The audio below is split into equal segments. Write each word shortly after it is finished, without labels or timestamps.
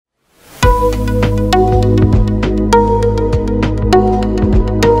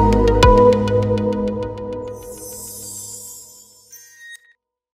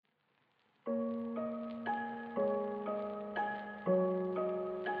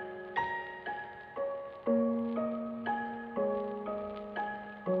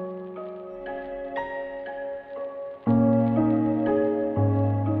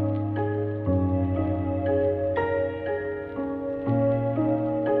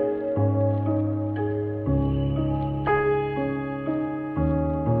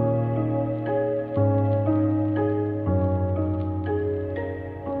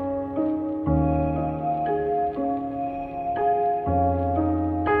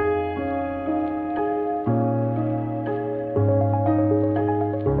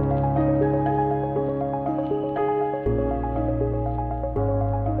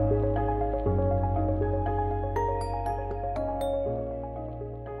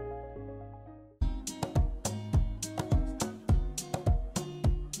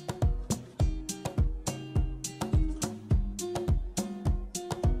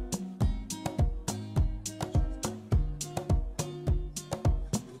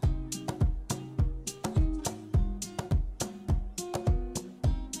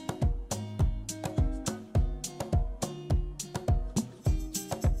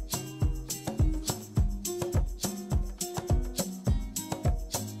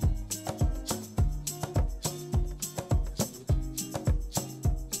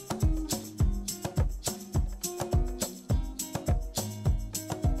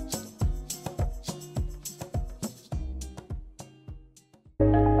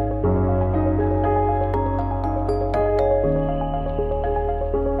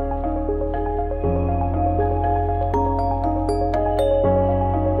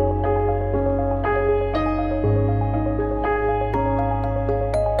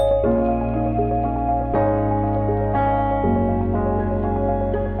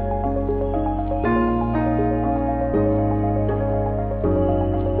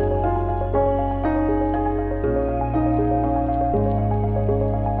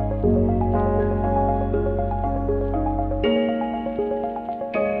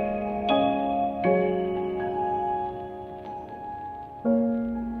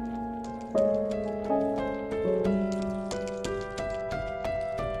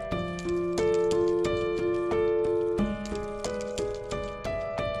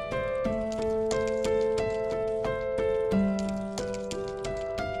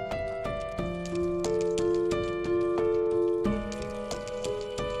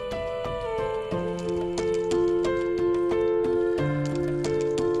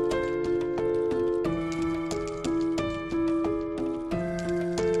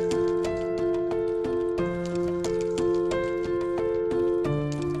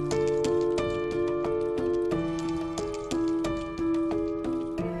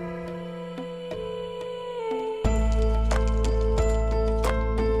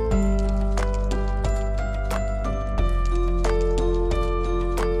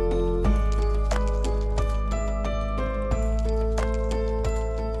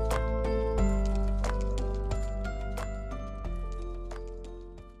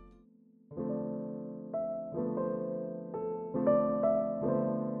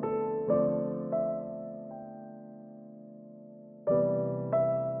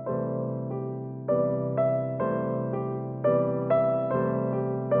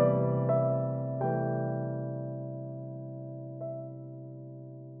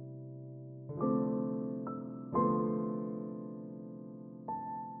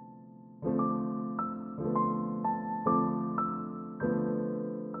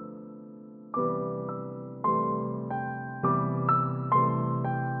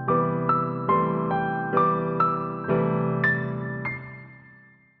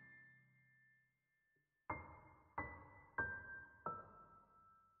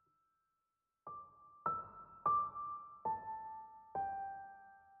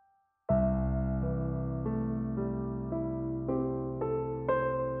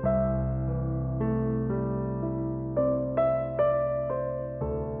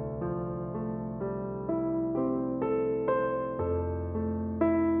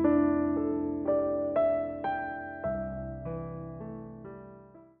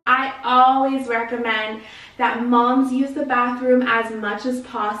always recommend that moms use the bathroom as much as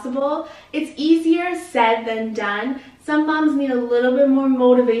possible. It's easier said than done. Some moms need a little bit more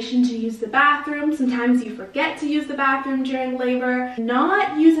motivation to use the bathroom. Sometimes you forget to use the bathroom during labor.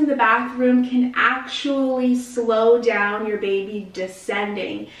 Not using the bathroom can actually slow down your baby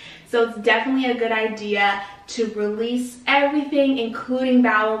descending. So it's definitely a good idea to release everything, including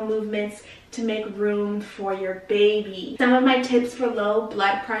bowel movements, to make room for your baby. Some of my tips for low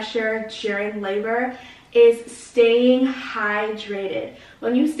blood pressure during labor is staying hydrated.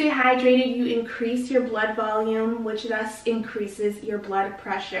 When you stay hydrated, you increase your blood volume, which thus increases your blood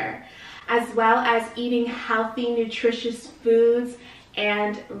pressure, as well as eating healthy, nutritious foods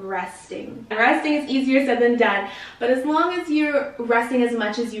and resting. Resting is easier said than done, but as long as you're resting as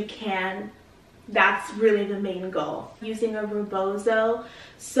much as you can, that's really the main goal. Using a rebozo,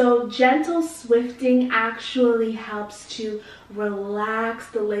 so gentle swifting actually helps to relax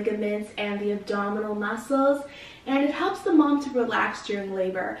the ligaments and the abdominal muscles, and it helps the mom to relax during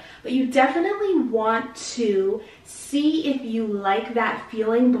labor. But you definitely want to see if you like that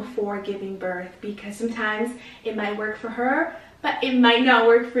feeling before giving birth, because sometimes it might work for her, but it might not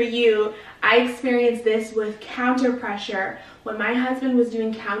work for you. I experienced this with counter pressure. When my husband was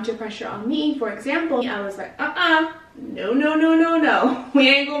doing counter pressure on me, for example, I was like, no, no, no, no, no. We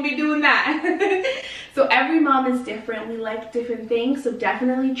ain't gonna be doing that. So every mom is different. We like different things, so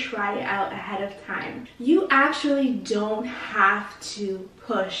definitely try it out ahead of time. You actually don't have to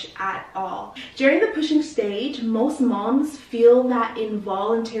push at all. During the pushing stage, most moms feel that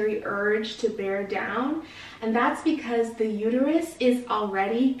involuntary urge to bear down, and that's because the uterus is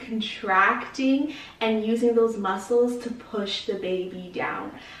already contracting and using those muscles to push the baby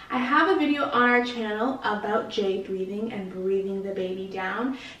down. I have a video on our channel about J breathing and breathing the baby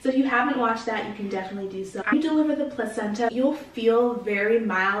down, so if you haven't watched that, you can definitely do so. When you deliver the placenta, you'll feel very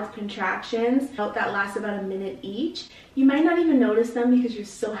mild contractions that last about a minute each. You might not even notice them because you're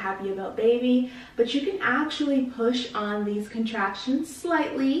so happy about baby, but you can actually push on these contractions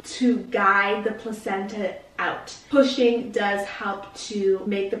slightly to guide the placenta out. Pushing does help to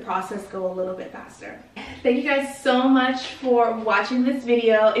make the process go a little bit faster. Thank you guys so much for watching this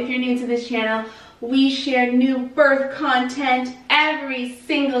video. If you're new to this channel, we share new birth content every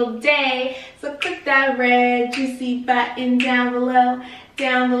single day. So click that red juicy button down below.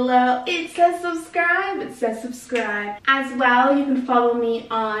 Down below it says subscribe. It says subscribe. As well, you can follow me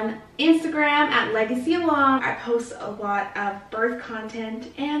on Instagram at Legacy Along. I post a lot of birth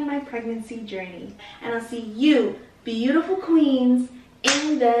content and my pregnancy journey. And I'll see you beautiful queens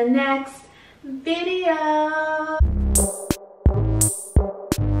in the next video.